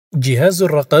جهاز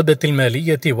الرقابة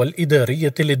المالية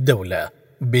والإدارية للدولة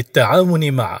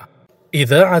بالتعاون مع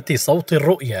إذاعة صوت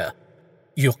الرؤيا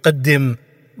يقدم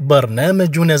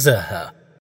برنامج نزاهة.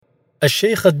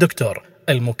 الشيخ الدكتور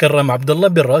المكرم عبد الله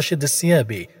بن راشد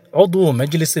السيابي عضو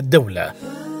مجلس الدولة.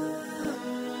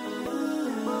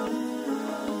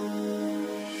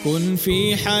 كن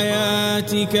في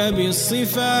حياتك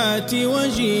بالصفات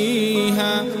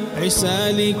وجيها،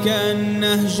 عسالك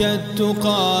النهج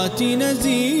التقات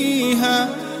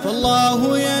نزيها،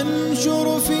 فالله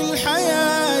ينشر في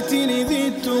الحياة لذي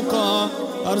التقى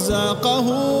أرزاقه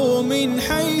من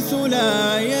حيث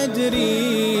لا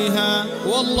يدريها،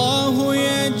 والله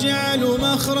يجعل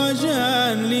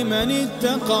مخرجا لمن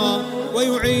اتقى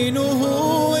ويعينه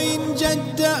إن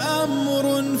جد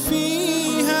أمر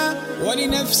فيها،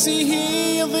 ولنفسه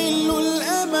ظل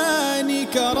الأمان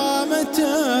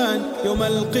كرامتان يوم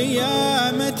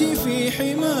القيامة في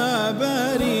حمى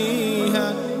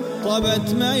باريها،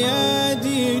 طبت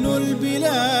ميادين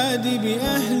البلاد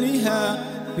بأهلها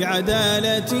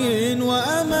بعدالة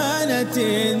وأمانة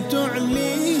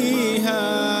تعليها.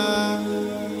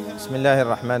 بسم الله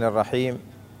الرحمن الرحيم.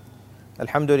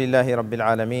 الحمد لله رب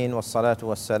العالمين، والصلاة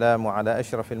والسلام على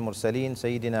أشرف المرسلين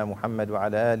سيدنا محمد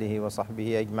وعلى آله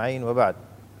وصحبه أجمعين، وبعد.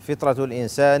 فطرة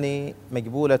الإنسان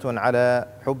مجبولة على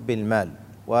حب المال،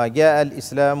 وجاء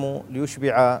الإسلام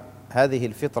ليشبع هذه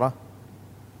الفطرة،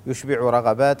 يشبع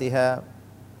رغباتها،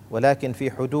 ولكن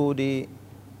في حدود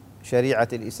شريعة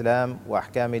الإسلام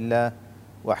وأحكام الله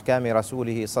وأحكام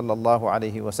رسوله صلى الله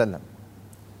عليه وسلم.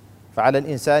 فعلى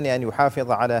الإنسان أن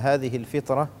يحافظ على هذه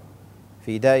الفطرة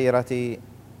في دائرة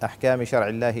أحكام شرع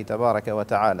الله تبارك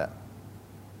وتعالى.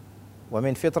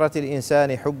 ومن فطرة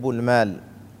الإنسان حب المال،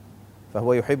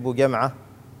 فهو يحب جمعه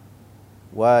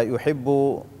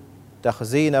ويحب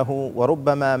تخزينه،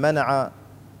 وربما منع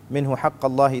منه حق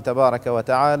الله تبارك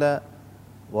وتعالى،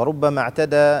 وربما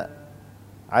اعتدى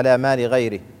على مال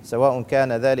غيره، سواء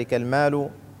كان ذلك المال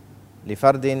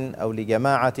لفرد أو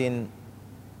لجماعة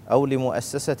أو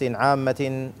لمؤسسة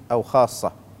عامة أو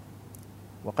خاصة.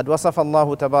 وقد وصف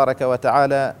الله تبارك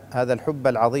وتعالى هذا الحب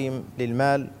العظيم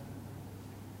للمال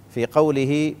في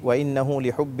قوله: وإنه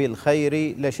لحب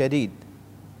الخير لشديد،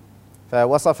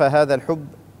 فوصف هذا الحب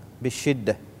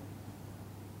بالشدة.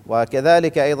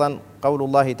 وكذلك أيضا قول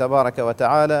الله تبارك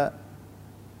وتعالى: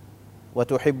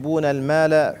 وتحبون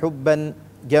المال حبا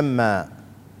جما،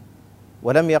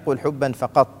 ولم يقل حبا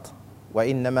فقط،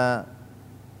 وإنما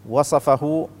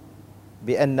وصفه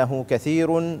بأنه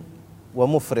كثير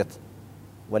ومفرط.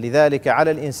 ولذلك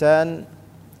على الإنسان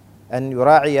أن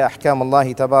يراعي أحكام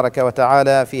الله تبارك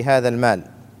وتعالى في هذا المال.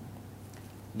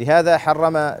 لهذا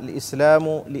حرم الإسلام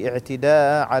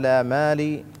الاعتداء على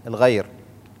مال الغير،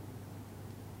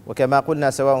 وكما قلنا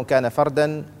سواء كان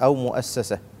فردا أو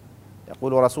مؤسسة.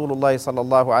 يقول رسول الله صلى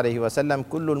الله عليه وسلم: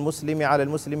 كل المسلم على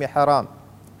المسلم حرام،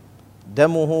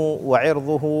 دمه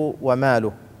وعرضه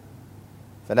وماله،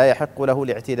 فلا يحق له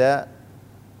الاعتداء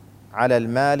على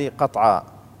المال قطعا،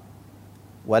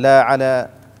 ولا على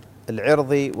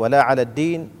العرض ولا على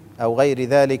الدين أو غير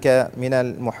ذلك من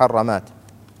المحرمات.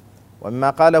 ومما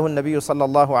قاله النبي صلى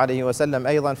الله عليه وسلم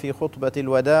أيضا في خطبة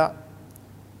الوداع: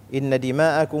 إن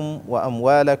دماءكم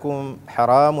وأموالكم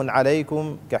حرام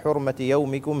عليكم كحرمة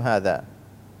يومكم هذا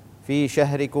في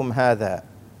شهركم هذا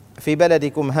في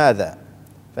بلدكم هذا.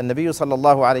 فالنبي صلى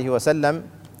الله عليه وسلم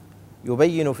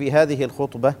يبين في هذه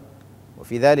الخطبة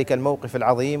وفي ذلك الموقف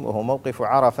العظيم وهو موقف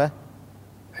عرفة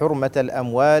حرمة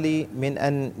الأموال من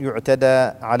أن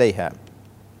يعتدى عليها.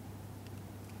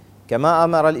 كما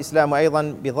أمر الإسلام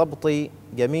أيضا بضبط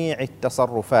جميع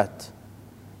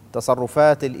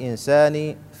تصرفات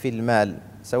الإنسان في المال،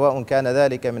 سواء كان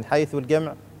ذلك من حيث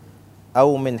الجمع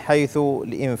أو من حيث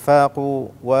الإنفاق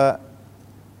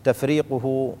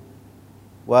وتفريقه.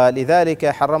 ولذلك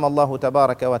حرم الله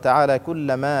تبارك وتعالى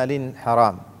كل مال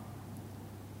حرام،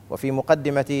 وفي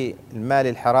مقدمة المال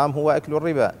الحرام هو أكل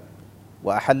الربا،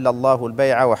 وأحل الله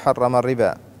البيع وحرم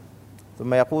الربا.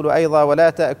 ثم يقول أيضا: ولا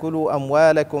تأكلوا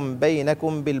أموالكم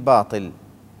بينكم بالباطل.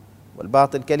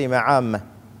 والباطل كلمة عامة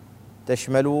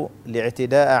تشمل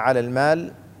الاعتداء على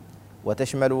المال،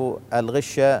 وتشمل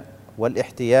الغش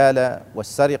والاحتيال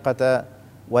والسرقة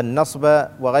والنصب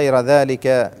وغير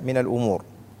ذلك من الأمور،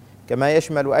 كما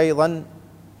يشمل أيضا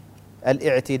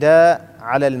الاعتداء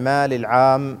على المال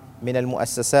العام من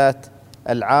المؤسسات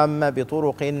العامة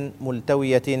بطرق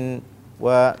ملتوية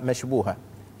ومشبوهة.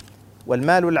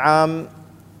 والمال العام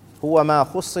هو ما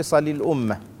خصص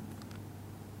للأمة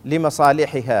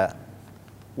لمصالحها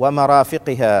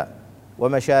ومرافقها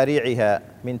ومشاريعها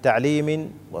من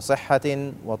تعليم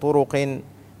وصحة وطرق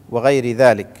وغير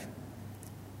ذلك.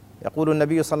 يقول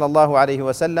النبي صلى الله عليه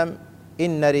وسلم: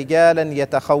 إن رجالا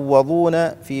يتخوضون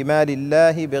في مال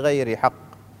الله بغير حق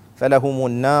فلهم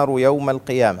النار يوم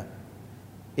القيامة.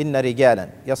 إن رجالا،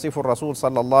 يصف الرسول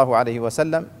صلى الله عليه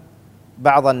وسلم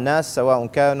بعض الناس سواء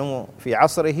كانوا في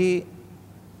عصره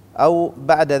أو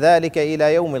بعد ذلك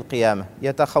إلى يوم القيامة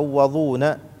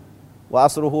يتخوضون،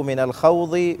 وأصله من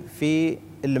الخوض في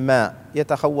الماء،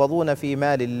 يتخوضون في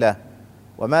مال الله.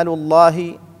 ومال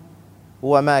الله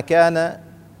هو ما كان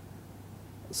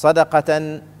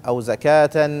صدقة أو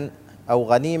زكاة أو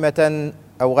غنيمة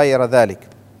أو غير ذلك.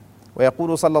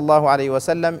 ويقول صلى الله عليه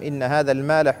وسلم: إن هذا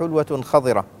المال حلوة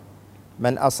خضرة،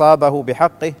 من أصابه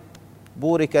بحقه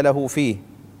بورك له فيه،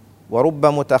 ورب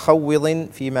متخوض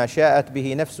فيما شاءت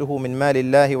به نفسه من مال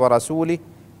الله ورسوله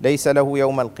ليس له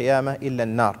يوم القيامة إلا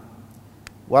النار.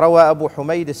 وروى أبو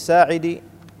حميد الساعدي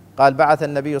قال: بعث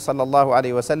النبي صلى الله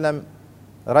عليه وسلم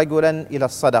رجلا إلى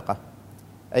الصدقة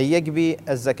أن يجبي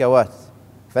الزكوات،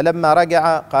 فلما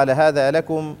رجع قال: هذا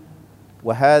لكم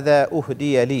وهذا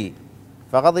أهدي لي.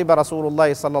 فغضب رسول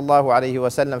الله صلى الله عليه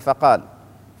وسلم فقال: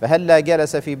 فهلا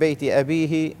جلس في بيت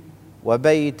أبيه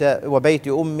وبيت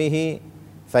أمه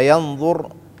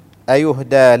فينظر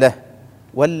أيهدى له،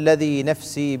 والذي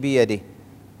نفسي بيده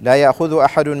لا يأخذ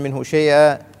أحد منه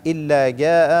شيئا إلا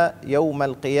جاء يوم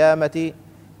القيامة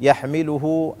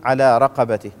يحمله على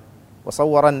رقبته.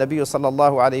 وصور النبي صلى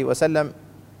الله عليه وسلم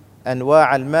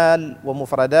أنواع المال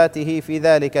ومفرداته في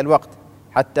ذلك الوقت،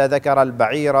 حتى ذكر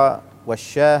البعير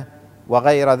والشاه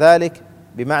وغير ذلك،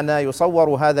 بمعنى يصور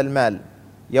هذا المال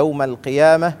يوم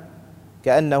القيامة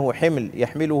كأنه حمل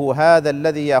يحمله هذا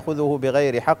الذي يأخذه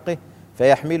بغير حقه،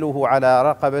 فيحمله على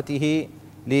رقبته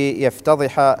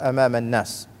ليفتضح أمام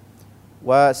الناس.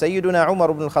 وسيدنا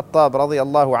عمر بن الخطاب رضي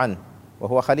الله عنه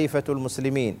وهو خليفة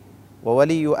المسلمين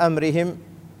وولي أمرهم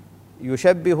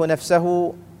يشبه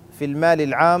نفسه في المال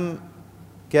العام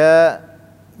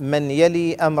كمن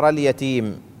يلي أمر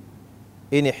اليتيم،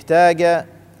 إن احتاج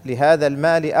لهذا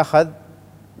المال أخذ،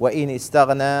 وإن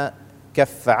استغنى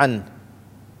كف عنه.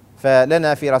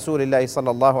 فلنا في رسول الله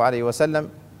صلى الله عليه وسلم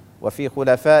وفي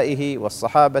خلفائه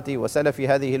والصحابة وسلف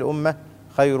هذه الأمة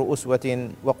خير أسوة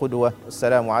وقدوة.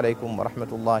 السلام عليكم ورحمة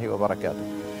الله وبركاته.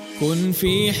 كن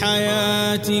في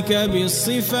حياتك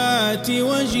بالصفات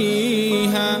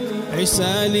وجيها،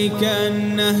 عسالك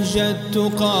النهج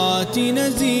التقات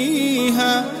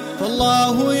نزيها،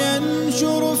 فالله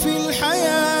ينشر في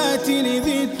الحياة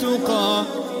لذي التقى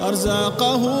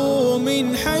أرزاقه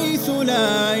من حيث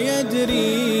لا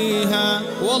يدريها،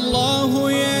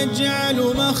 والله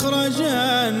يجعل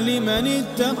مخرجا لمن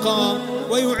اتقى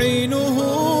ويعينه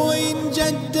إن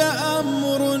جد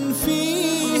أمر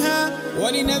فيها،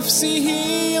 ولنفسه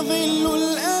ظل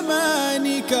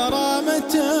الأمان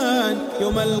كرامتان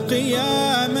يوم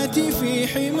القيامة في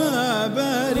حمى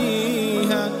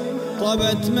باريها،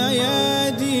 طبت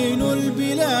ميادين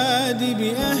البلاد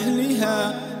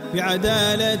بأهلها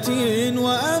بعدالة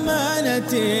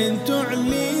وأمانة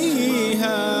تعلي